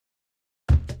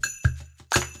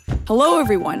Hello,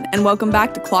 everyone, and welcome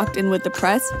back to Clocked In with the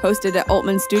Press, hosted at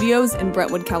Altman Studios in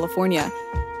Brentwood, California.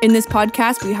 In this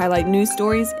podcast, we highlight news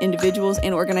stories, individuals,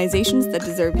 and organizations that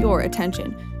deserve your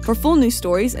attention. For full news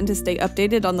stories and to stay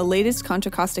updated on the latest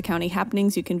Contra Costa County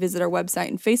happenings, you can visit our website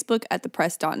and Facebook at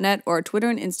thepress.net or our Twitter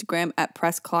and Instagram at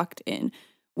PressClockedIn.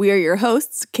 We are your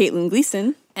hosts, Caitlin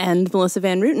Gleason and Melissa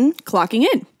Van Rooten, clocking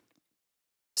in.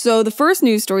 So the first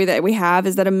news story that we have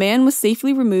is that a man was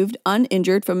safely removed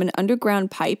uninjured from an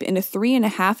underground pipe in a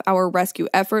 3.5-hour rescue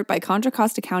effort by Contra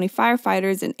Costa County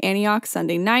firefighters in Antioch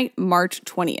Sunday night, March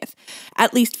 20th.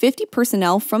 At least 50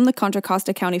 personnel from the Contra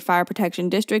Costa County Fire Protection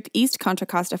District, East Contra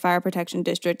Costa Fire Protection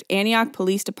District, Antioch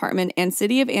Police Department, and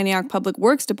City of Antioch Public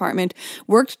Works Department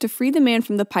worked to free the man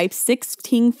from the pipe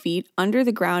 16 feet under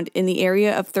the ground in the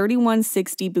area of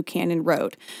 3160 Buchanan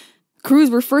Road.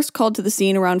 Crews were first called to the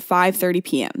scene around 5:30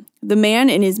 p.m. The man,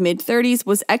 in his mid-30s,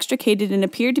 was extricated and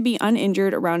appeared to be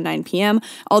uninjured around 9 p.m.,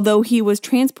 although he was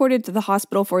transported to the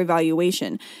hospital for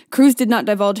evaluation. Crews did not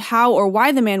divulge how or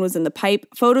why the man was in the pipe.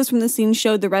 Photos from the scene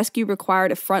showed the rescue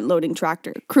required a front-loading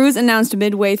tractor. Crews announced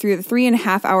midway through the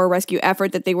 3.5-hour rescue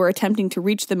effort that they were attempting to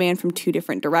reach the man from two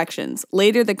different directions.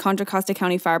 Later, the Contra Costa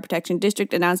County Fire Protection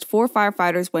District announced 4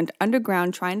 firefighters went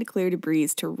underground trying to clear debris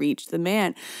to reach the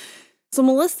man. So,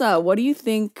 Melissa, what do you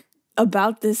think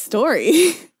about this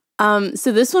story? So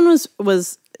this one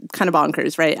was kind of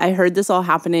bonkers, right? I heard this all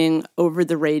happening over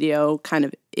the radio, kind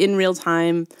of in real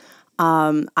time.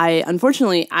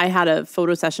 Unfortunately, I had a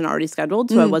photo session already scheduled,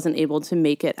 so I wasn't able to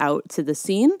make it out to the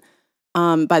scene.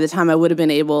 By the time I would have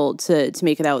been able to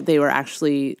make it out, they were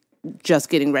actually just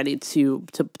getting ready to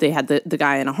they had the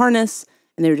guy in a harness,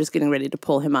 and they were just getting ready to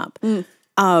pull him up.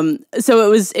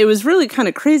 So it was really kind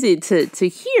of crazy to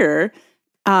hear.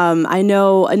 I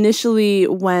know initially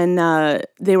when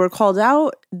they were called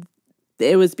out,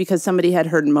 it was because somebody had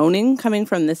heard moaning coming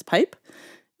from this pipe.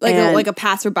 Like a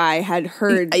passerby had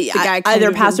heard the guy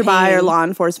either passerby or law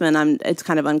enforcement. It's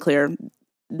kind of unclear.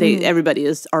 Everybody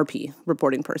is RP,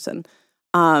 reporting person.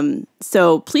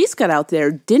 So police got out there,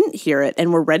 didn't hear it,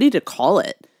 and were ready to call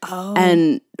it. Oh.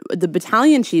 And the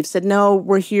battalion chief said, "No,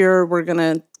 we're here. We're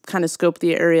gonna kind of scope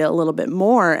the area a little bit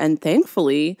more," and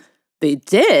thankfully they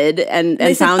did, and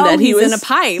found that he was in a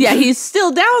pipe. Yeah, he's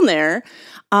still down there.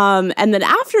 And then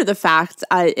after the fact,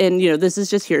 this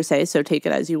is just hearsay, so take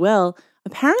it as you will.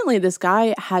 Apparently, this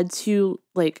guy had to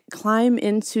climb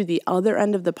into the other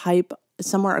end of the pipe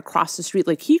somewhere across the street.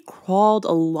 Like, he crawled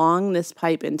along this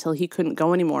pipe until he couldn't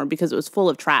go anymore because it was full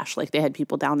of trash. Like, they had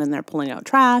people down in there pulling out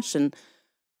trash, and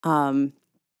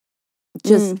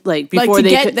before they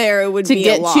get there, it would be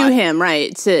a lot. To him,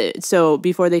 right? So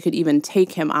before they could even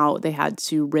take him out, they had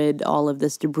to rid all of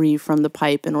this debris from the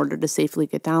pipe in order to safely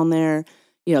get down there.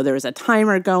 You know, there was a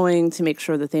timer going to make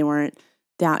sure that they weren't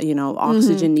down.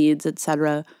 Oxygen needs,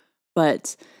 etc.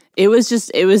 But it was,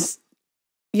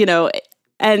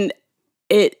 and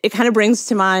it kind of brings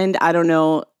to mind. I don't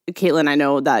know, Caitlin. I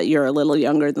know that you're a little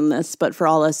younger than this, but for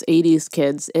all us '80s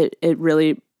kids, it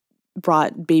really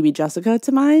brought baby Jessica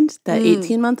to mind, that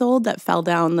 18-month-old that fell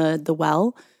down the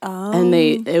well. Oh. And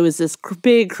it was this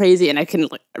big, crazy, and I can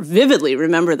vividly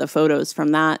remember the photos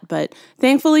from that. But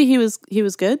thankfully, he was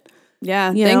good.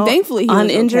 Yeah, thankfully he was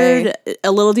uninjured, okay.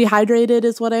 A little dehydrated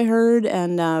is what I heard.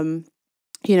 And,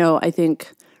 I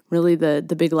think really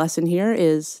the big lesson here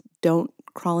is don't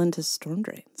crawl into storm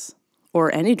drains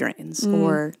or any drains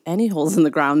or any holes in the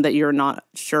ground that you're not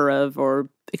sure of or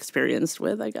experienced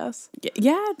with, I guess.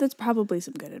 Yeah, that's probably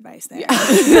some good advice there.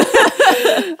 Yeah.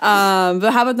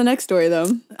 But how about the next story,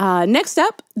 though? Next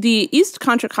up, the East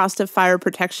Contra Costa Fire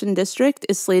Protection District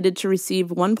is slated to receive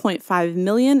 $1.5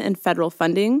 million in federal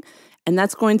funding, and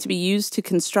that's going to be used to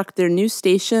construct their new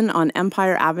station on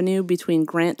Empire Avenue between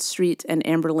Grant Street and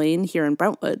Amber Lane here in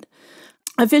Brentwood.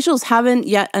 Officials haven't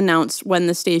yet announced when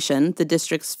the station, the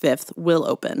district's 5th, will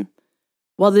open.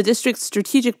 While the district's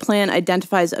strategic plan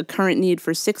identifies a current need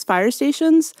for 6 fire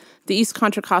stations, the East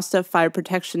Contra Costa Fire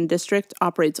Protection District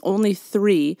operates only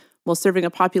 3 while serving a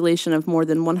population of more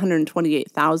than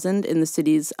 128,000 in the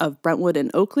cities of Brentwood and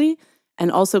Oakley,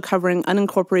 and also covering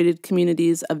unincorporated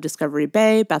communities of Discovery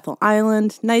Bay, Bethel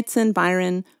Island, Knightson,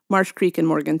 Byron, Marsh Creek, and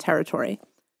Morgan Territory.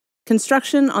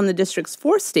 Construction on the district's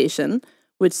 4th station,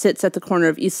 which sits at the corner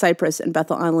of East Cypress and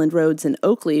Bethel Island Roads in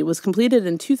Oakley, was completed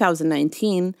in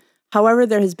 2019. However,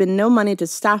 there has been no money to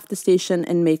staff the station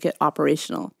and make it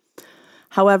operational.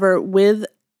 However, with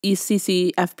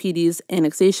ECCFPD's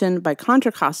annexation by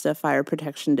Contra Costa Fire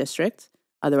Protection District,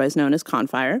 otherwise known as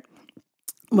CONFIRE,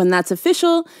 when that's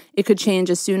official, it could change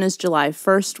as soon as July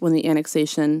 1st when the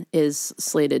annexation is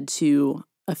slated to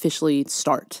officially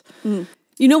start.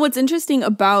 You know what's interesting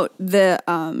about the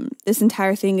this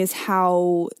entire thing is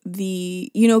how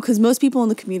because most people in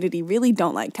the community really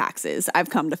don't like taxes.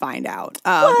 I've come to find out,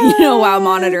 while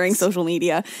monitoring social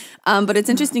media. But it's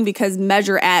interesting because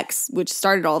Measure X, which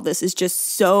started all this, is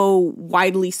just so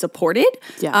widely supported.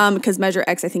 Yeah. Because Measure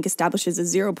X, I think, establishes a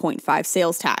 0.5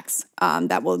 sales tax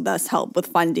that will thus help with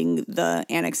funding the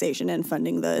annexation and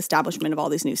funding the establishment of all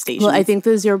these new stations. Well, I think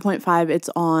the 0.5, it's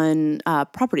on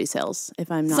property sales,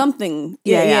 if I'm not... Something.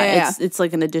 Yeah. It's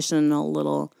like an additional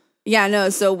little... Yeah, no,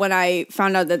 so when I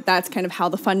found out that that's kind of how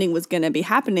the funding was going to be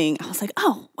happening, I was like,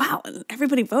 oh, wow,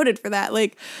 everybody voted for that.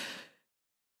 Like,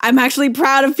 I'm actually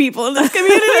proud of people in this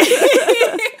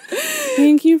community.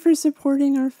 Thank you for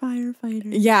supporting our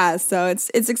firefighters. Yeah, so it's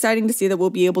exciting to see that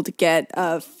we'll be able to get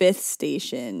a 5th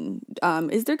station.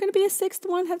 Is there going to be a 6th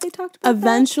one? Have they talked about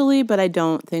Eventually, but I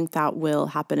don't think that will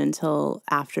happen until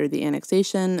after the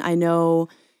annexation. I know...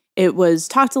 It was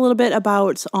talked a little bit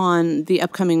about on the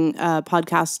upcoming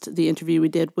podcast, the interview we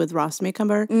did with Ross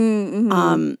Maycumber.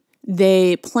 Mm-hmm.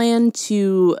 They plan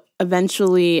to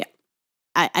eventually,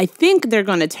 I think they're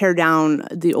going to tear down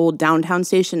the old downtown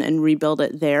station and rebuild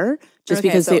it there. Just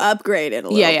because they upgrade it a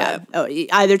little bit. Oh,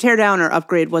 either tear down or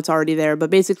upgrade what's already there. But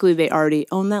basically, they already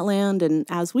own that land. And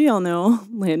as we all know,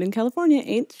 land in California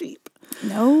ain't cheap.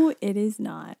 No, it is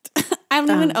not. I don't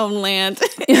even own land,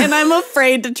 and I'm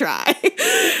afraid to try.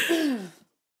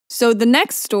 So the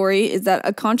next story is that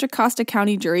a Contra Costa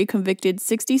County jury convicted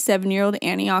 67-year-old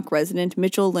Antioch resident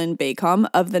Mitchell Lynn Bacom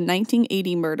of the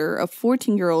 1980 murder of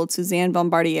 14-year-old Suzanne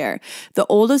Bombardier, the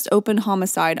oldest open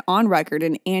homicide on record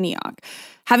in Antioch.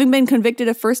 Having been convicted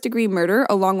of first-degree murder,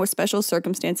 along with special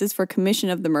circumstances for commission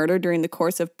of the murder during the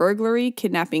course of burglary,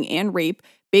 kidnapping, and rape,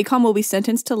 Bacom will be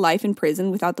sentenced to life in prison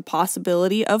without the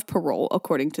possibility of parole,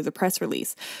 according to the press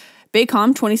release.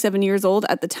 Bacom, 27 years old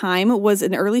at the time, was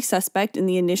an early suspect in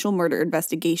the initial murder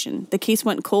investigation. The case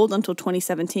went cold until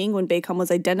 2017 when Bacom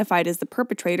was identified as the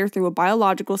perpetrator through a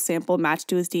biological sample matched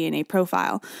to his DNA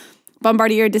profile.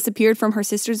 Bombardier disappeared from her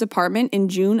sister's apartment in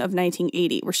June of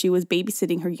 1980, where she was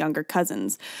babysitting her younger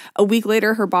cousins. A week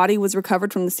later, her body was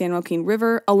recovered from the San Joaquin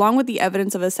River. Along with the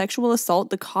evidence of a sexual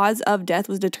assault, the cause of death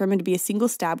was determined to be a single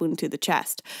stab wound to the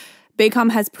chest.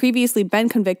 Bacom has previously been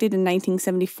convicted in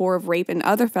 1974 of rape and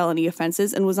other felony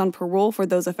offenses and was on parole for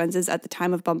those offenses at the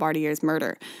time of Bombardier's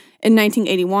murder. In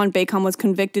 1981, Bacom was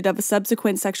convicted of a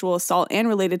subsequent sexual assault and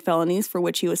related felonies for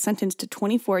which he was sentenced to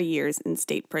 24 years in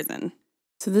state prison.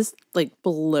 So this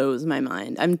blows my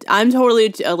mind. I'm totally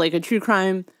a true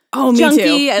crime me junkie.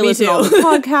 Too. I listen to all the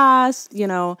podcasts,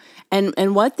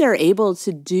 and what they're able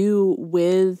to do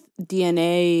with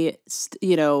DNA,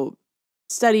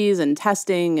 studies and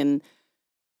testing, and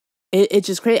it's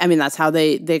just crazy. I mean, that's how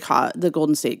they caught the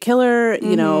Golden State Killer.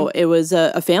 Mm-hmm. It was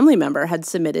a family member had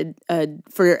submitted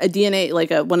for a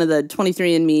DNA, one of the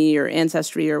 23andMe or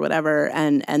Ancestry or whatever,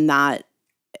 and that.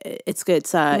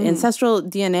 It's ancestral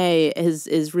DNA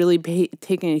is really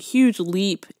taking a huge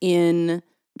leap in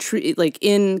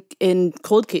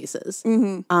cold cases.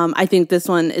 Mm-hmm. I think this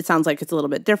one, it sounds like it's a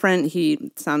little bit different.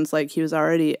 He sounds like he was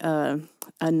already a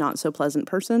not so pleasant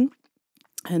person,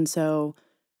 and so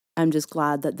I'm just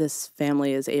glad that this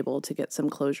family is able to get some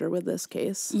closure with this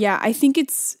case. Yeah, I think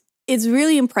it's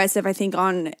really impressive. I think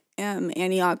on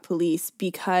Antioch police,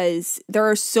 because there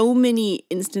are so many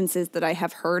instances that I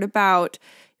have heard about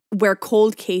where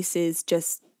cold cases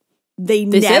just they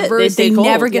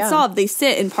never get solved. They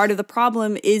sit, and part of the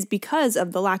problem is because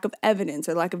of the lack of evidence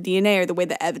or lack of DNA or the way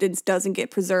the evidence doesn't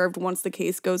get preserved once the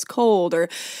case goes cold, or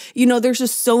there's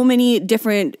just so many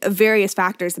different various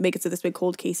factors that make it so this way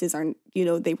cold cases aren't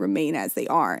they remain as they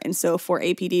are. And so for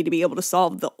APD to be able to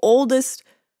solve the oldest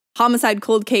homicide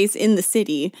cold case in the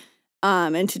city,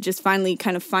 and to just finally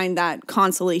kind of find that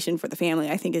consolation for the family,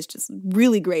 I think is just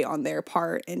really great on their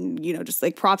part. And, just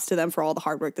props to them for all the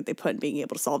hard work that they put in being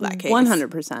able to solve that case.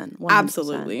 100%.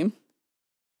 Absolutely.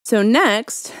 So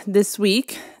next, this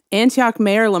week, Antioch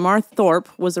Mayor Lamar Thorpe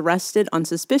was arrested on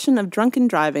suspicion of drunken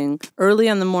driving early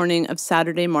on the morning of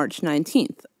Saturday, March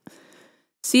 19th.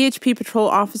 CHP patrol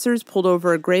officers pulled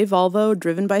over a gray Volvo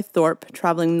driven by Thorpe,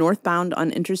 traveling northbound on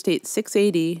Interstate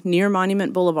 680 near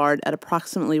Monument Boulevard at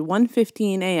approximately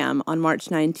 1:15 a.m. on March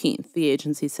 19th, the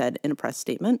agency said in a press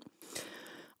statement.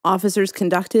 Officers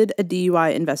conducted a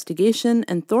DUI investigation,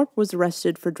 and Thorpe was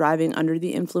arrested for driving under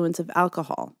the influence of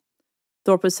alcohol.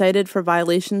 Thorpe was cited for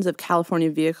violations of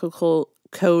California Vehicle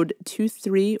Code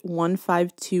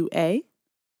 23152A,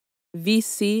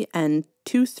 VC, and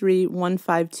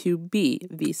 23152B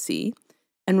VC,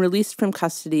 and released from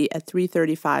custody at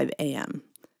 3:35 a.m.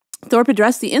 Thorpe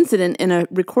addressed the incident in a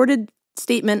recorded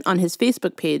statement on his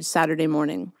Facebook page Saturday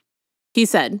morning. He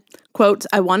said, quote,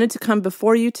 "I wanted to come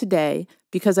before you today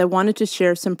because I wanted to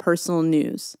share some personal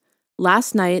news.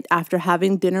 Last night, after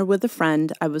having dinner with a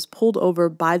friend, I was pulled over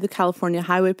by the California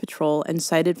Highway Patrol and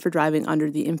cited for driving under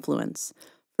the influence.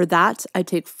 For that, I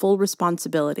take full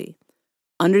responsibility.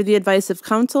 Under the advice of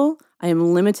counsel, I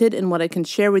am limited in what I can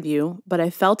share with you, but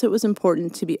I felt it was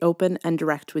important to be open and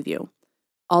direct with you.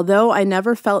 Although I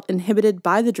never felt inhibited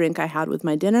by the drink I had with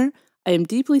my dinner, I am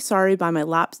deeply sorry by my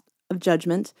lapse of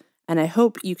judgment, and I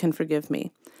hope you can forgive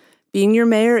me. Being your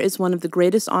mayor is one of the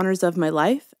greatest honors of my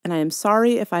life, and I am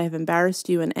sorry if I have embarrassed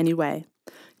you in any way.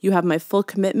 You have my full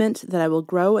commitment that I will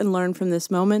grow and learn from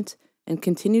this moment and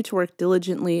continue to work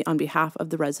diligently on behalf of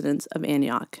the residents of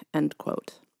Antioch," end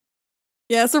quote.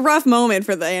 Yeah, it's a rough moment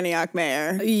for the Antioch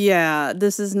mayor. Yeah,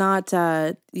 this is not,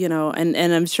 and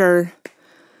I'm sure,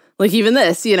 like even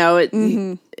this,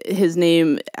 his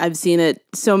name, I've seen it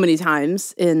so many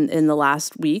times in the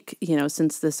last week,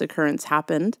 since this occurrence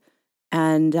happened,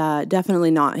 and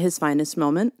definitely not his finest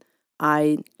moment.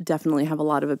 I definitely have a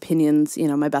lot of opinions.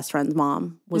 My best friend's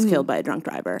mom was killed by a drunk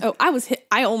driver. Oh,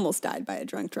 I almost died by a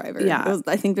drunk driver. Yeah.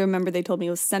 I think they told me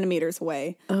it was centimeters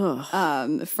away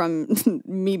from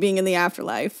me being in the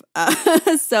afterlife.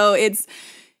 So it's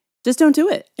just don't do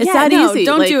it. It's that easy.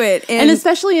 Don't do it. And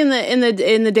especially in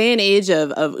the day and age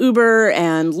of Uber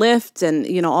and Lyft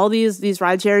and all these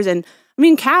ride shares, and I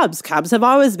mean cabs have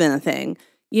always been a thing.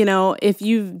 If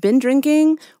you've been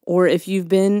drinking or if you've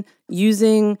been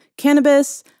using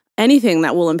cannabis, anything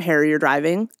that will impair your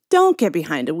driving, don't get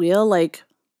behind a wheel. Like,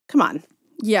 come on.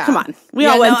 Yeah. Come on. We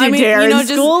all went through dare in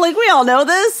school. Like, we all know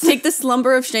this. Take the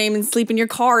slumber of shame and sleep in your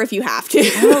car if you have to.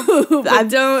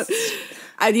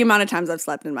 The amount of times I've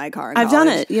slept in my car. I've done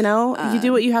it, you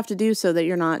do what you have to do so that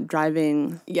you're not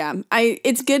driving. Yeah.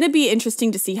 It's going to be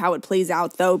interesting to see how it plays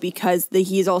out, though, because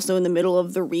he's also in the middle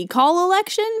of the recall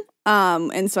election.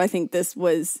 And so I think this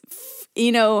was,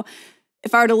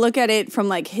 if I were to look at it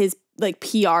from his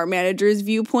PR manager's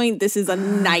viewpoint, this is a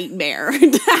nightmare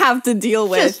to have to deal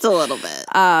with. Just a little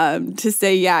bit. To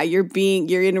say, yeah, you're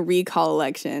in a recall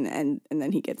election and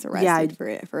then he gets arrested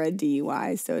for a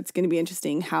DUI. So it's going to be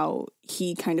interesting how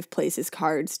he kind of plays his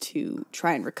cards to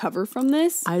try and recover from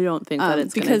this. I don't think that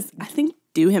it's because I think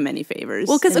do him any favors.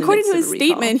 Well, because according to his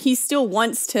statement, he still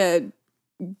wants to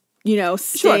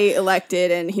stay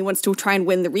elected and he wants to try and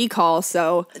win the recall.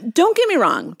 So don't get me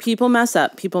wrong. People mess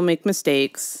up. People make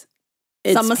mistakes.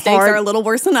 Some mistakes are a little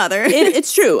worse than others.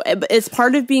 It's true. It's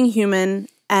part of being human,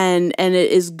 and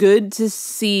it is good to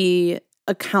see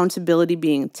accountability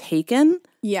being taken.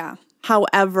 Yeah.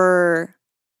 However,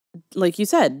 like you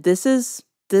said, this is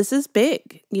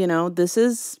big. This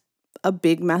is a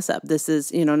big mess up. This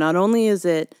is, not only is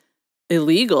it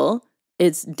illegal,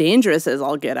 it's dangerous as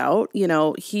all get out.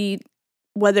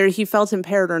 Whether he felt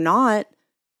impaired or not,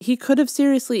 he could have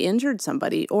seriously injured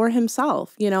somebody or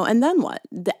himself, and then what?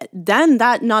 Then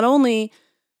that not only,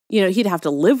 he'd have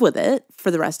to live with it for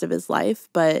the rest of his life,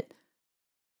 but,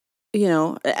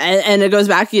 and it goes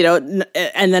back, and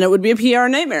then it would be a PR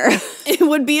nightmare. It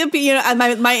would be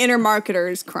my inner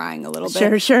marketer is crying a little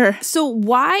bit. Sure. So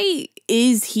why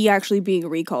is he actually being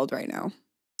recalled right now?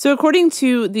 So according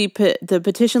to the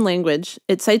petition language,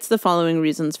 it cites the following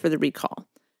reasons for the recall.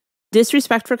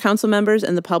 Disrespect for council members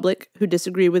and the public who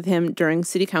disagree with him during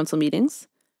city council meetings,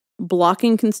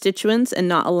 blocking constituents and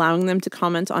not allowing them to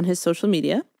comment on his social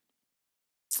media.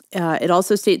 It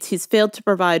also states he's failed to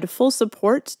provide full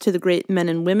support to the great men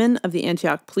and women of the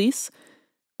Antioch police,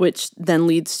 which then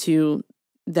leads to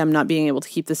them not being able to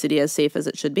keep the city as safe as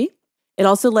it should be. It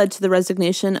also led to the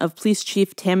resignation of Police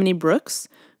Chief Tammany Brooks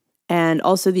and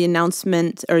also the announced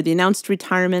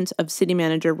retirement of City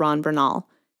Manager Ron Bernal.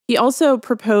 He also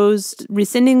proposed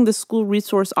rescinding the school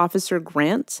resource officer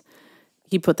grant.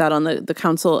 He put that on the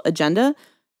council agenda.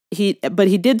 But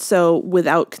he did so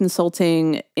without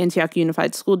consulting Antioch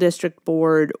Unified School District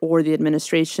Board or the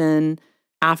administration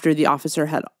after the officer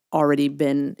had already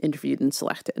been interviewed and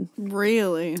selected.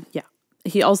 Really? Yeah.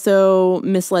 He also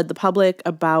misled the public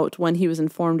about when he was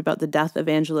informed about the death of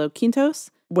Angelo Quintos,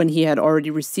 when he had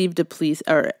already received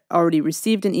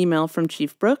an email from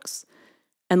Chief Brooks.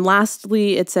 And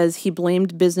lastly, it says he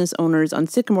blamed business owners on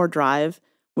Sycamore Drive,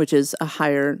 which is a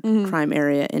higher crime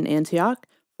area in Antioch,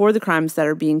 for the crimes that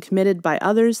are being committed by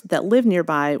others that live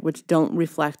nearby, which don't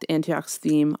reflect Antioch's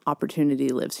theme, opportunity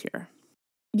lives here.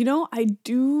 I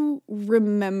do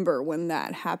remember when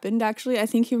that happened, actually. I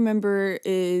think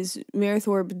is Mayor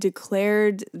Thorpe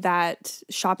declared that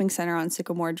shopping center on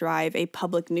Sycamore Drive a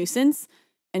public nuisance.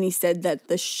 And he said that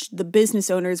the business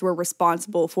owners were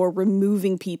responsible for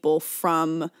removing people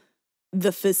from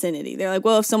the vicinity. They're like,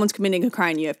 well, if someone's committing a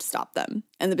crime, you have to stop them.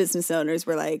 And the business owners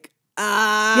were like,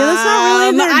 that's not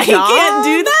really their job. I can't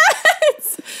do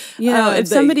that. If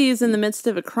somebody is in the midst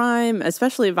of a crime,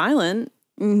 especially violent,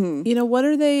 what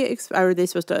are they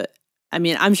supposed to? I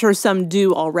mean, I'm sure some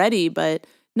do already, but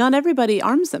not everybody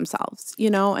arms themselves, and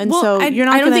you're not.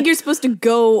 I don't think you're supposed to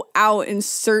go out and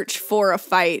search for a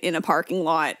fight in a parking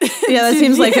lot. Yeah, that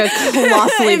seems like a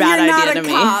colossally bad idea to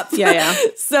me. Cop. Yeah.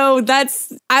 So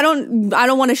I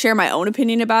don't want to share my own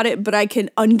opinion about it, but I can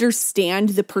understand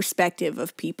the perspective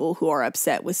of people who are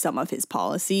upset with some of his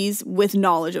policies, with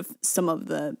knowledge of some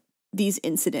of these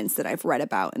incidents that I've read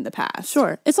about in the past.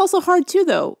 Sure, it's also hard too,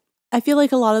 though. I feel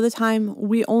like a lot of the time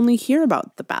we only hear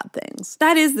about the bad things.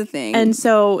 That is the thing. And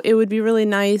so it would be really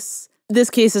nice, this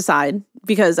case aside,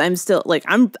 because I'm still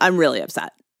I'm really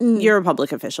upset. You're a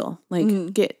public official.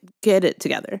 Get it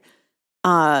together.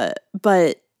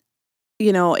 But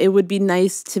it would be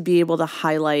nice to be able to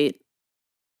highlight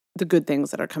the good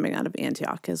things that are coming out of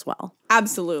Antioch as well.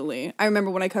 Absolutely. I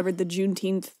remember when I covered the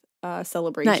Juneteenth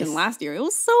celebration last year. It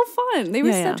was so fun. They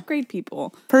were such great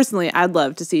people. Personally, I'd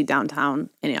love to see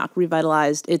downtown Antioch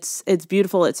revitalized. It's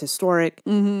beautiful. It's historic.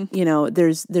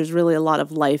 There's really a lot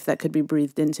of life that could be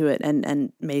breathed into it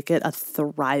and make it a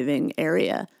thriving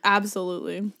area.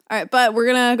 Absolutely. All right, but we're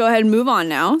going to go ahead and move on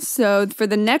now. So for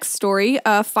the next story,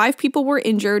 5 people were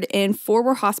injured and 4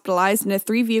 were hospitalized in a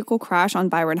 3-vehicle crash on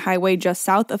Byron Highway just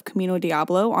south of Camino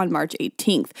Diablo on March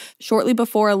 18th. Shortly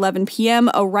before 11 p.m.,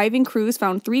 arriving crews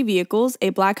found 3 vehicles, a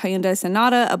black Hyundai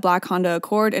Sonata, a black Honda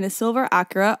Accord, and a silver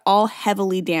Acura, all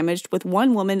heavily damaged, with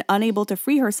one woman unable to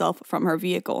free herself from her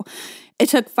vehicle. It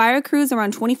took fire crews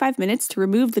around 25 minutes to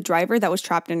remove the driver that was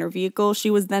trapped in her vehicle. She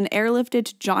was then airlifted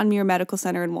to John Muir Medical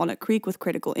Center in Walnut Creek with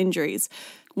critical injuries.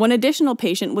 One additional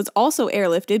patient was also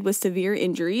airlifted with severe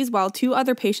injuries, while 2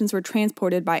 other patients were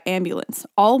transported by ambulance.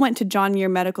 All went to John Muir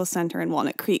Medical Center in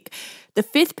Walnut Creek. The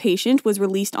 5th patient was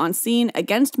released on scene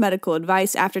against medical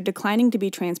advice after declining to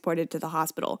be transported to the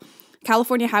hospital.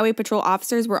 California Highway Patrol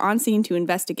officers were on scene to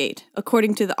investigate.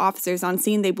 According to the officers on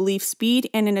scene, they believe speed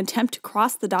and an attempt to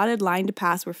cross the dotted line to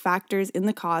pass were factors in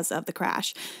the cause of the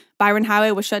crash. Byron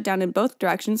Highway was shut down in both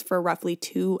directions for roughly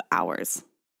 2 hours.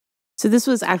 So this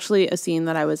was actually a scene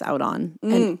that I was out on.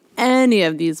 And any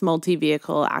of these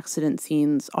multi-vehicle accident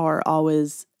scenes are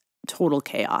always total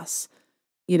chaos.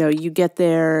 You get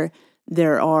there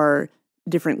are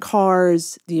different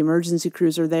cars, the emergency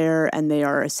crews are there, and they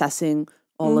are assessing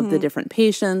all of the different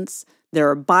patients. There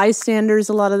are bystanders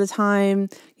a lot of the time.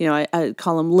 I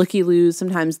call them looky-loos.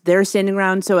 Sometimes they're standing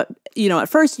around. So, at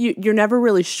first you're never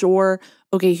really sure,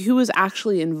 okay, who was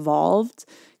actually involved,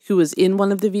 who was in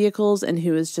one of the vehicles, and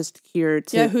who is just here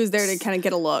to... Yeah, who's there to kind of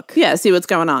get a look. Yeah, see what's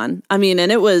going on. I mean,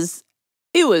 and it was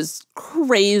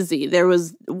crazy. There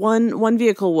was one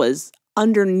vehicle was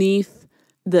underneath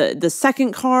the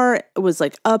second car was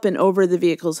up and over the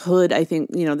vehicle's hood. I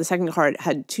think, the second car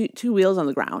had two wheels on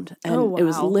the ground, and it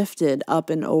was lifted up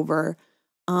and over.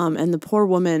 And the poor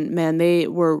woman, man, they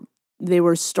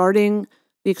were starting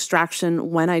the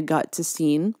extraction when I got to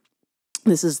scene.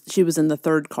 She was in the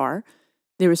 3rd car.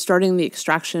 They were starting the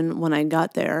extraction when I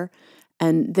got there,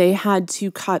 and they had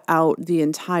to cut out the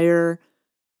entire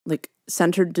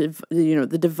center,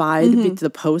 the divide, the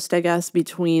post, I guess,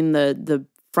 between the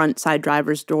front side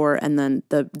driver's door and then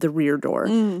the rear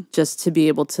door, just to be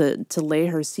able to lay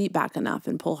her seat back enough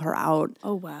and pull her out.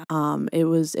 Oh, wow. It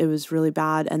was really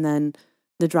bad. And then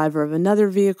the driver of another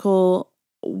vehicle,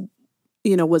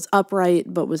 was upright,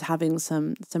 but was having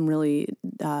some really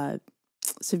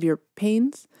severe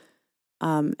pains.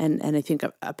 And I think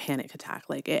a panic attack.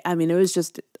 It was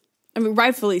just...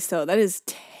 rightfully so. That is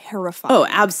terrifying. Oh,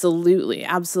 absolutely.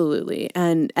 Absolutely.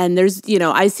 And there's,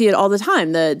 I see it all the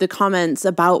time. The comments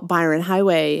about Byron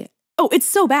Highway. Oh, it's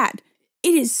so bad.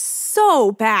 It is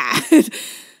so bad.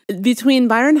 Between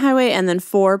Byron Highway and then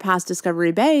 4 past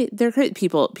Discovery Bay, they're great.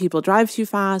 People drive too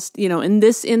fast. In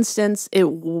this instance, it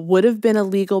would have been a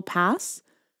legal pass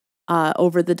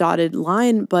over the dotted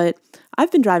line, but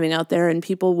I've been driving out there and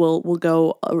people will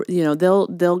go,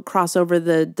 they'll cross over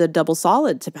the double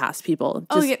solid to pass people.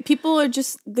 People are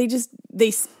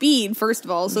they speed, first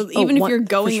of all. So even if you're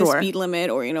going the speed limit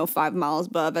or, 5 miles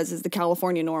above, as is the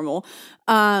California normal,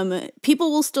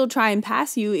 people will still try and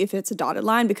pass you if it's a dotted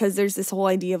line, because there's this whole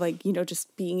idea of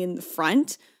just being in the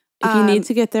front. If you need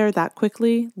to get there that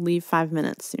quickly, leave 5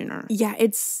 minutes sooner. Yeah,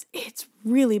 it's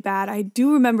really bad. I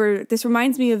do remember, this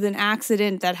reminds me of an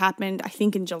accident that happened, I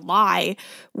think, in July,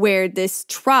 where this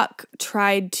truck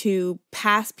tried to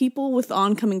pass people with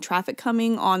oncoming traffic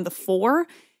coming on the 4,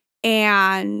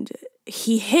 and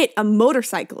he hit a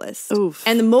motorcyclist. Oof.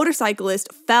 And the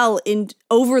motorcyclist fell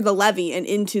over the levee and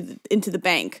into the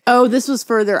bank. Oh, this was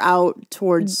further out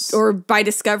towards... Or by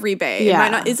Discovery Bay.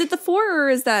 Yeah. Is it the 4 or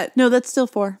is that... No, that's still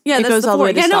 4. Yeah, it that's goes the all 4.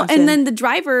 the way to Stockton. And then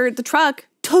the truck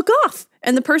took off.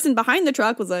 And the person behind the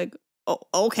truck was like, oh,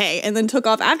 okay. And then took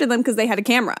off after them because they had a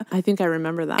camera. I think I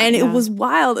remember that. And it was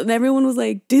wild. And everyone was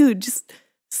like, dude, just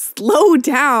slow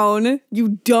down.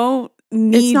 You don't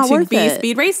need to be a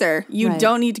speed racer. You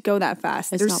don't need to go that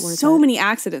fast. There's so many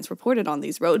accidents reported on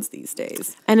these roads these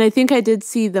days. And I think I did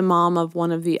see the mom of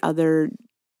one of the other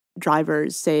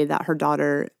drivers say that her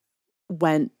daughter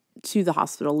went to the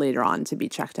hospital later on to be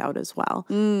checked out as well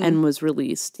and was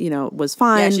released. Was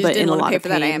fine, she but didn't in a want lot to pay of for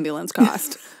pain. that ambulance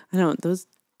cost. I don't.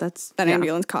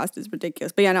 Ambulance cost is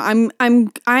ridiculous. But yeah, no,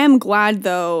 I am glad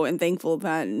though and thankful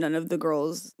that none of the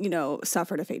girls,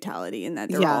 suffered a fatality and that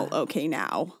they're all okay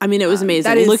now. I mean, it was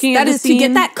amazing. Looking at the scene, to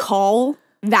get that call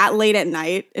that late at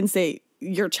night and say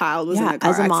your child was in a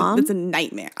car as a mom, it's a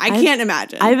nightmare. I can't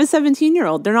imagine. I have a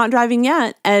 17-year-old. They're not driving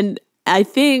yet, and I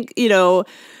think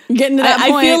getting to that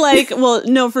point. I feel like, well,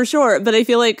 no, for sure. But I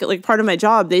feel like part of my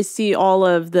job, they see all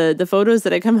of the photos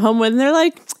that I come home with, and they're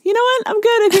like, you know what? I'm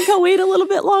good. I think I'll wait a little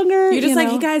bit longer. You're just like,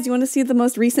 hey guys, you want to see the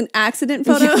most recent accident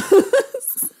photos?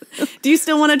 Do you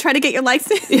still want to try to get your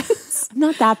license? I'm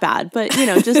not that bad, but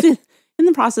just in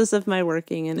the process of my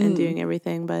working and doing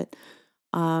everything. But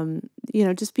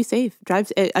just be safe.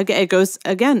 Drive. It goes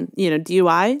again.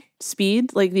 DUI,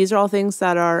 speed. Like these are all things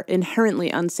that are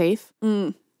inherently unsafe.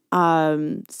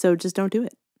 So just don't do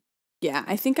it. Yeah,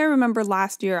 I think I remember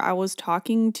last year I was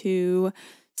talking to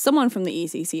someone from the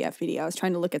ECCFPD. I was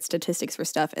trying to look at statistics for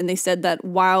stuff, and they said that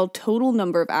while total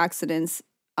number of accidents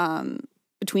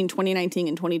between 2019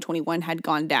 and 2021 had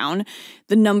gone down,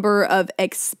 the number of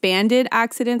expanded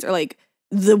accidents, or like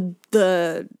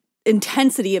the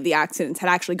intensity of the accidents, had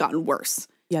actually gotten worse.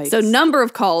 Yikes. So number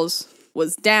of calls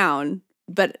was down,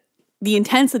 but the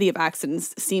intensity of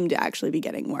accidents seemed to actually be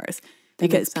getting worse.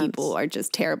 Because people are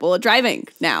just terrible at driving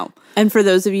now. And for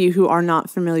those of you who are not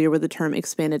familiar with the term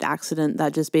expanded accident,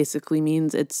 that just basically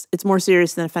means it's more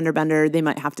serious than a fender bender. They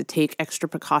might have to take extra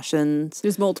precautions.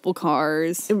 There's multiple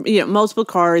cars. Multiple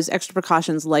cars, extra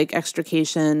precautions like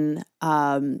extrication,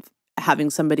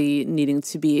 having somebody needing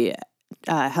to be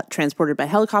transported by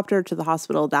helicopter to the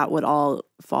hospital. That would all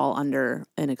fall under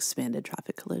an expanded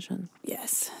traffic collision.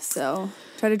 Yes. So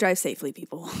try to drive safely,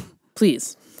 people.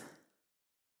 Please.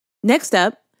 Next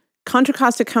up, Contra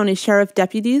Costa County Sheriff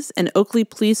deputies and Oakley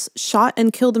police shot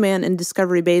and killed a man in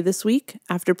Discovery Bay this week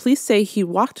after police say he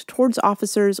walked towards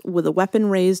officers with a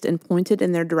weapon raised and pointed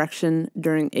in their direction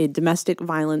during a domestic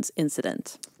violence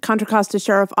incident. Contra Costa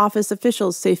Sheriff Office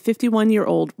officials say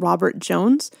 51-year-old Robert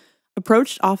Jones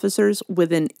approached officers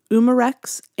with an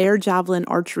Umarex air javelin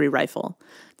archery rifle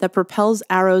that propels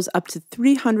arrows up to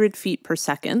 300 feet per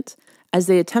second as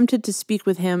they attempted to speak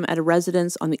with him at a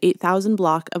residence on the 8000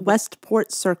 block of Westport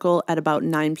Circle at about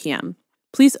 9 p.m.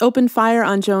 Police opened fire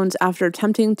on Jones after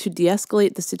attempting to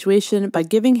de-escalate the situation by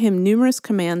giving him numerous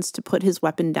commands to put his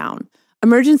weapon down.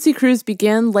 Emergency crews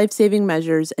began life-saving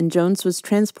measures, and Jones was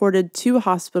transported to a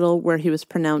hospital where he was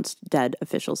pronounced dead,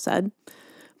 officials said.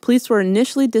 Police were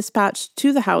initially dispatched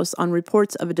to the house on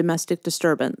reports of a domestic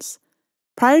disturbance.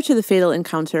 Prior to the fatal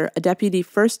encounter, a deputy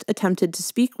first attempted to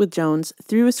speak with Jones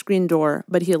through a screen door,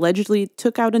 but he allegedly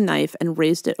took out a knife and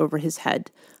raised it over his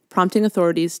head, prompting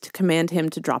authorities to command him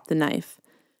to drop the knife.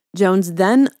 Jones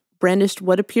then brandished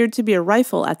what appeared to be a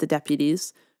rifle at the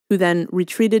deputies, who then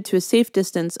retreated to a safe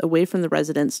distance away from the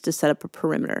residence to set up a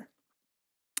perimeter.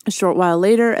 A short while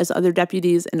later, as other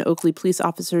deputies and Oakley police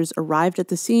officers arrived at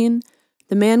the scene,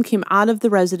 the man came out of the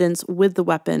residence with the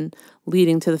weapon,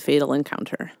 leading to the fatal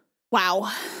encounter.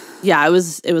 Wow. Yeah, it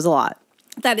was a lot.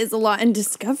 That is a lot. And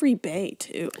Discovery Bay,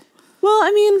 too. Well,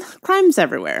 I mean, crime's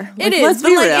everywhere. It is, let's but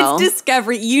be like real. It's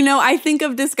Discovery. I think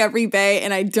of Discovery Bay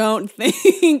and I don't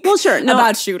think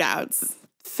about shootouts.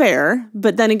 Fair.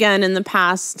 But then again, in the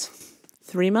past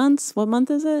 3 months, what month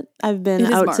is it? I've been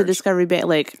out March. To Discovery Bay.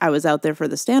 Like, I was out there for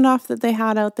the standoff that they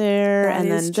had out there. That and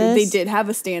is then true. this. They did have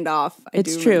a standoff.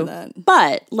 It's true.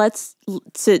 But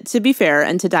to be fair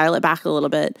and to dial it back a little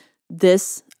bit,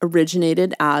 this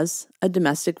originated as a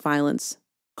domestic violence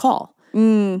call.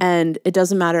 And it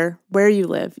doesn't matter where you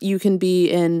live. You can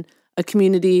be in a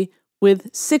community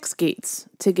with 6 gates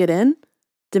to get in.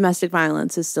 Domestic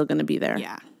violence is still going to be there.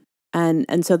 Yeah.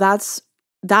 And so that's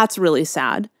really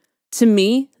sad. To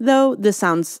me, though, this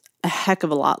sounds a heck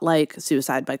of a lot like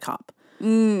suicide by cop.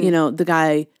 The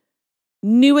guy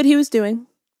knew what he was doing,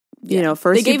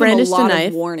 first they gave he brandished him a lot a knife.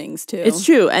 of warnings too. It's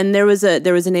true, and there was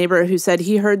a neighbor who said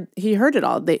he heard it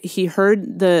all. He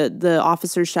heard the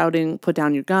officers shouting, "Put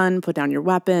down your gun! Put down your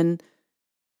weapon!"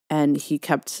 And he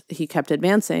kept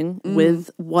advancing with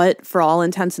what, for all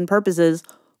intents and purposes,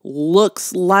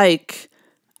 looks like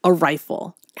a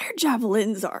rifle. Air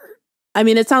javelins are. I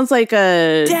mean, it sounds like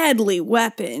a deadly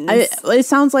weapons. It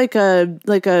sounds like a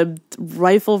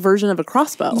rifle version of a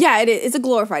crossbow. Yeah, it is. It's a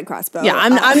glorified crossbow. Yeah,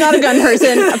 I'm not a gun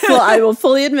person. I will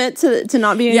fully admit to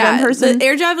not being a gun person. The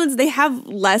air javelins, they have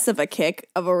less of a kick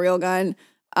of a real gun,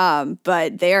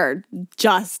 but they are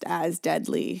just as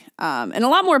deadly and a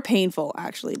lot more painful,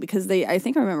 actually, because I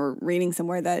think I remember reading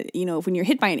somewhere that, when you're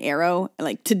hit by an arrow,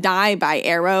 like to die by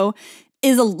arrow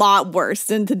is a lot worse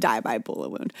than to die by bullet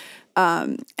wound.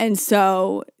 And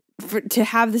so to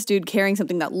have this dude carrying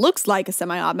something that looks like a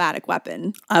semi-automatic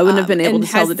weapon, I wouldn't have been able to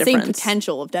tell the difference. Has the same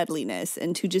potential of deadliness,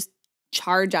 and to just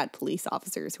charge at police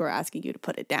officers who are asking you to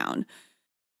put it down.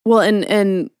 Well,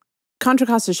 and Contra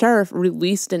Costa Sheriff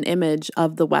released an image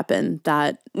of the weapon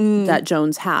that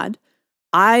Jones had.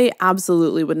 I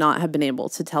absolutely would not have been able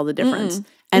to tell the difference.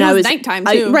 And it was nighttime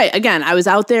too. Right. Again, I was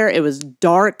out there. It was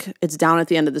dark. It's down at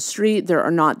the end of the street. There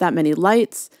are not that many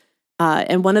lights.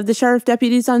 And one of the sheriff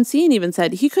deputies on scene even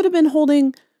said he could have been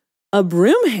holding a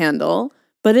broom handle,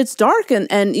 but it's dark. And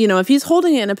if he's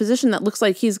holding it in a position that looks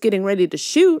like he's getting ready to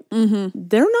shoot,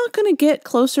 they're not going to get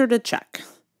closer to check.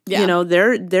 Yeah.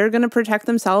 They're going to protect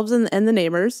themselves and the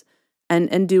neighbors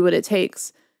and do what it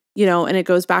takes. And it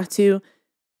goes back to,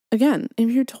 again,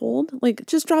 if you're told,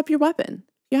 just drop your weapon.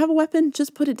 If you have a weapon,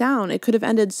 just put it down. It could have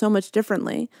ended so much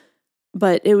differently.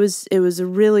 But it was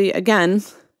really, again,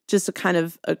 just a kind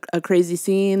of a crazy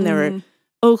scene. There were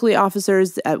Oakley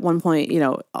officers at one point,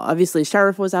 obviously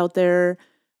sheriff was out there.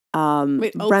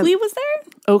 Wait, Oakley was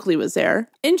there? Oakley was there.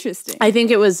 Interesting. I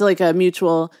think it was like a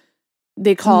mutual,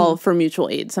 they call for mutual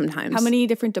aid sometimes. How many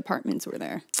different departments were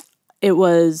there? It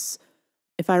was,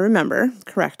 if I remember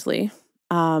correctly,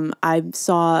 I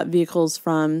saw vehicles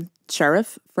from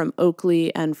sheriff, from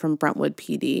Oakley, and from Brentwood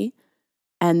PD.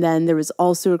 And then there was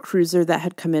also a cruiser that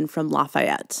had come in from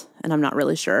Lafayette. And I'm not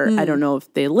really sure. I don't know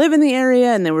if they live in the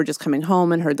area and they were just coming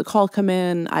home and heard the call come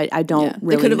in. I don't really know.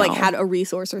 They could have had a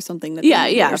resource or something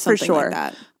that for sure.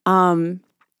 Like that.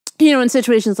 In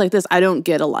situations like this, I don't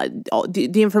get a lot.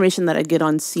 The information that I get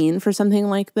on scene for something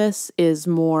like this is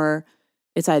more,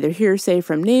 it's either hearsay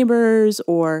from neighbors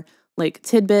or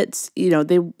tidbits.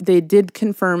 They did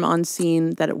confirm on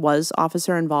scene that it was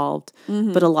officer involved,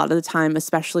 but a lot of the time,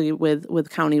 especially with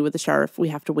county, with the sheriff, we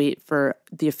have to wait for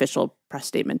the official press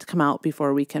statement to come out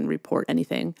before we can report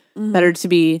anything. Better to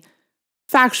be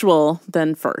factual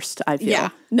than first, I feel. Yeah,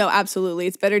 no, absolutely.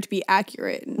 It's better to be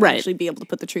accurate and actually be able to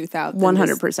put the truth out.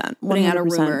 100%. Putting out a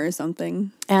rumor or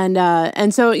something.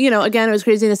 And so, again, it was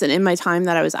craziness. And in my time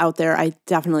that I was out there, I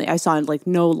saw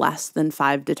no less than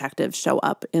 5 detectives show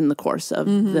up in the course of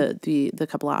the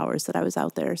couple of hours that I was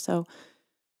out there. So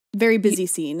very busy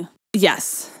scene.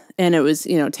 Yes. And it was,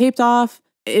 taped off.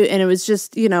 And it was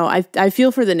just, I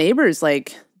feel for the neighbors,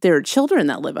 there are children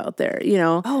that live out there,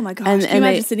 Oh my gosh. Can you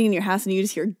imagine sitting in your house and you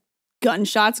just hear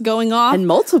gunshots going off? And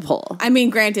multiple. I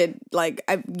mean, granted,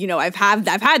 I've had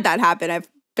that happen. I've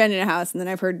been in a house and then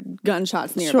I've heard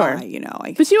gunshots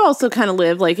nearby, But you also kind of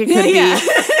live, it could be,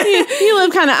 you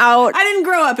live kind of out. I didn't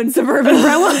grow up in suburban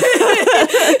Brentwood.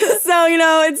 So,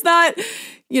 it's not,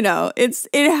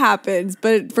 it happens.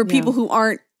 But for people who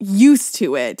aren't used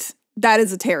to it, that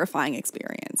is a terrifying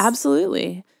experience.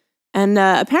 Absolutely. And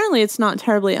apparently it's not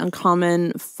terribly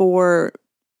uncommon for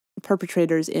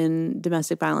perpetrators in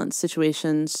domestic violence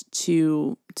situations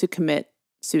to commit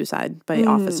suicide by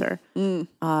officer.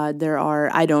 There are,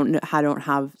 I don't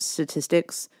have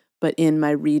statistics, but in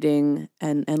my reading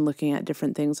and looking at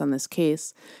different things on this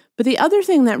case. But the other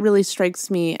thing that really strikes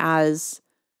me as,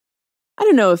 I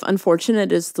don't know if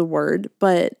unfortunate is the word,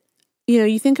 but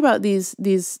you think about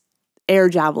these air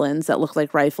javelins that look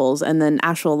like rifles and then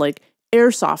actual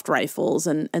airsoft rifles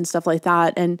and stuff like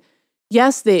that. And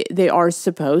yes, they are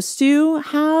supposed to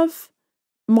have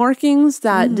markings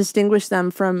that distinguish them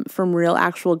from real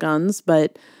actual guns,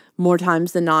 but more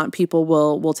times than not, people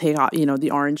will take off,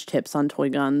 the orange tips on toy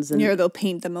guns. And they'll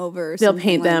paint them over. They'll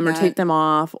paint them or take them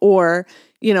off. Or,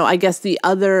 I guess the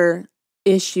other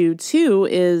issue too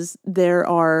is there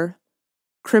are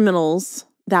criminals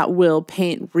that will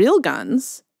paint real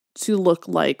guns to look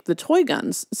like the toy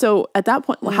guns. So at that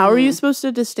point, how are you supposed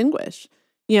to distinguish?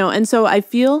 And so I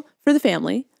feel for the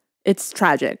family. It's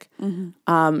tragic.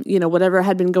 Whatever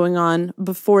had been going on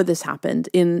before this happened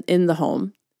in the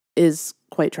home is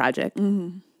quite tragic.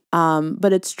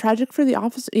 But it's tragic for the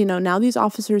officer. Now these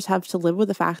officers have to live with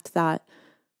the fact that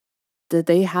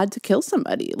they had to kill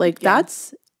somebody. Like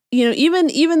that's,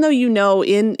 even though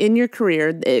in your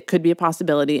career it could be a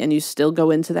possibility and you still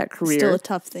go into that career. Still a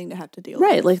tough thing to have to deal with.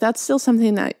 Right. Like that's still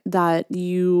something that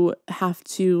you have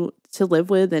to live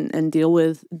with and deal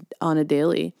with on a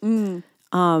daily. And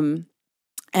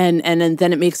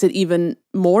then it makes it even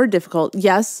more difficult.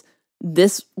 Yes,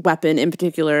 this weapon in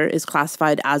particular is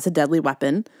classified as a deadly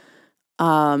weapon.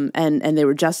 And they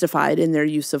were justified in their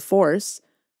use of force.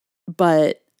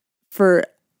 But for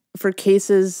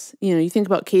cases, you think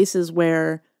about cases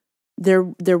where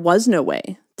there was no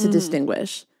way to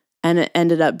distinguish. And it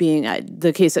ended up being,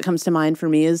 the case that comes to mind for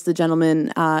me is the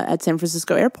gentleman at San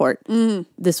Francisco airport.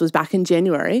 This was back in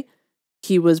January.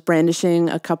 He was brandishing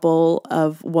a couple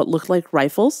of what looked like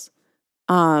rifles,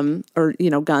 or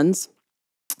guns,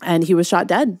 and he was shot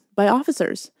dead by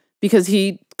officers because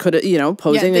he could,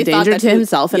 posing a danger to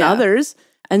himself and others.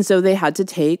 And so they had to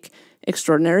take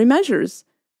extraordinary measures.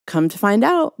 Come to find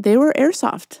out, they were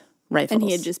airsoft rifles. And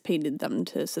he had just painted them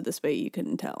so this way you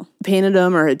couldn't tell. Painted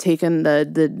them or had taken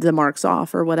the marks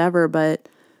off or whatever. But,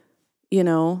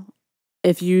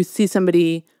 if you see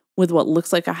somebody with what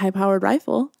looks like a high-powered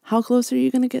rifle, how close are you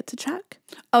going to get to check?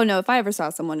 Oh, no, if I ever saw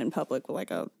someone in public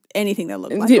with anything that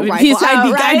looked like a rifle,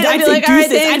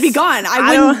 I'd be gone.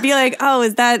 I wouldn't be like, oh,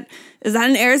 is that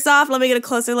an airsoft? Let me get a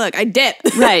closer look. I dip.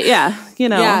 Right, yeah.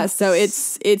 Yeah, so it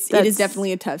is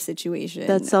definitely a tough situation.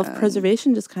 That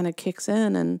self-preservation just kind of kicks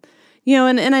in. And,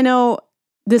 and I know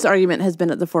this argument has been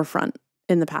at the forefront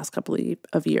in the past couple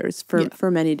of years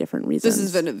for many different reasons. This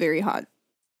has been a very hot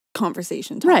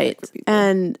conversation topic right. for people.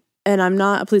 And I'm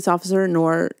not a police officer,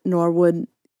 nor would,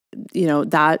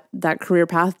 that career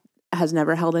path has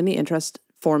never held any interest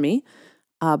for me.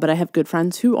 But I have good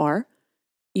friends who are,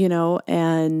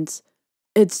 and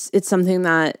it's something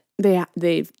that they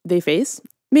face,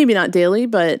 maybe not daily,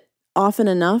 but often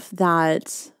enough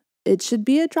that it should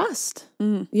be addressed.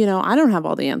 I don't have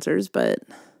all the answers, but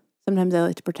sometimes I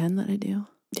like to pretend that I do.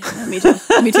 Yeah, me too.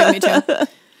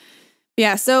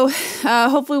 Yeah, so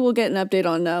hopefully we'll get an update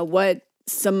on what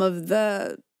some of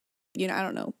the,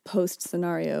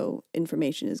 post-scenario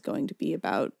information is going to be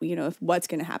about, if what's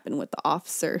going to happen with the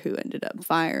officer who ended up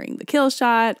firing the kill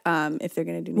shot, if they're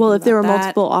going to do anything Well, if there were about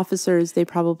multiple officers, they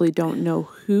probably don't know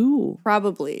who.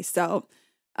 Probably. So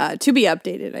to be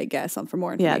updated, I guess, for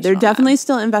more information. Yeah, they're definitely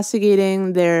still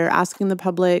investigating. They're asking the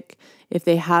public if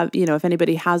they have, if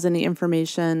anybody has any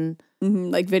information.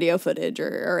 Like video footage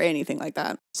or anything like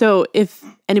that. So if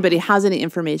anybody has any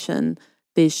information,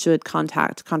 they should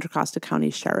contact Contra Costa County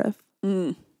Sheriff.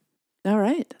 All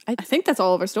right. I think that's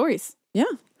all of our stories. Yeah.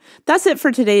 That's it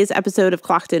for today's episode of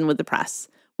Clocked In with the Press.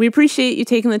 We appreciate you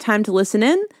taking the time to listen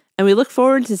in, and we look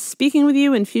forward to speaking with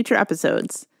you in future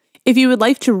episodes. If you would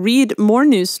like to read more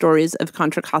news stories of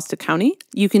Contra Costa County,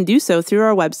 you can do so through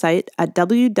our website at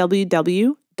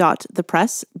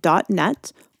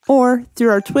www.thepress.net or through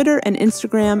our Twitter and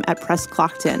Instagram at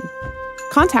PressClockedIn.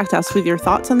 Contact us with your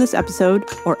thoughts on this episode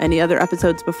or any other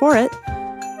episodes before it.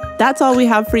 That's all we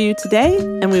have for you today,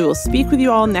 and we will speak with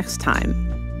you all next time.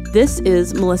 This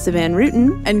is Melissa Van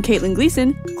Rooten and Caitlin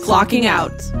Gleason, clocking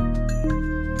out.